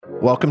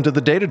Welcome to the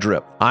Data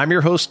Drip. I'm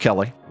your host,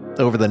 Kelly.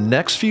 Over the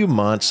next few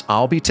months,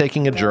 I'll be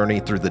taking a journey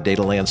through the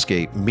data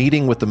landscape,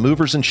 meeting with the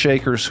movers and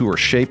shakers who are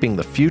shaping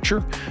the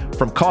future,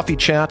 from coffee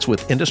chats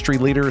with industry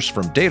leaders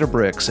from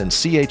Databricks and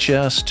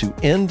CHS to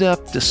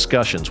in-depth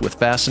discussions with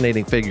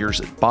fascinating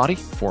figures at Body,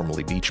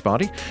 formerly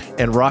Beachbody,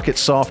 and Rocket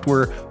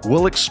Software.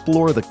 We'll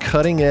explore the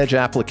cutting-edge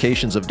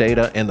applications of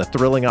data and the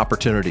thrilling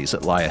opportunities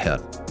that lie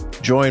ahead.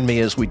 Join me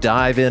as we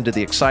dive into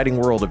the exciting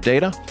world of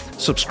data.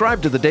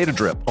 Subscribe to the Data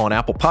Drip on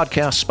Apple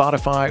Podcasts,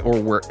 Spotify, or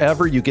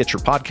wherever you get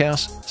your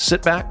podcasts.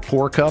 Sit back,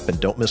 pour a cup, and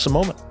don't miss a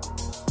moment.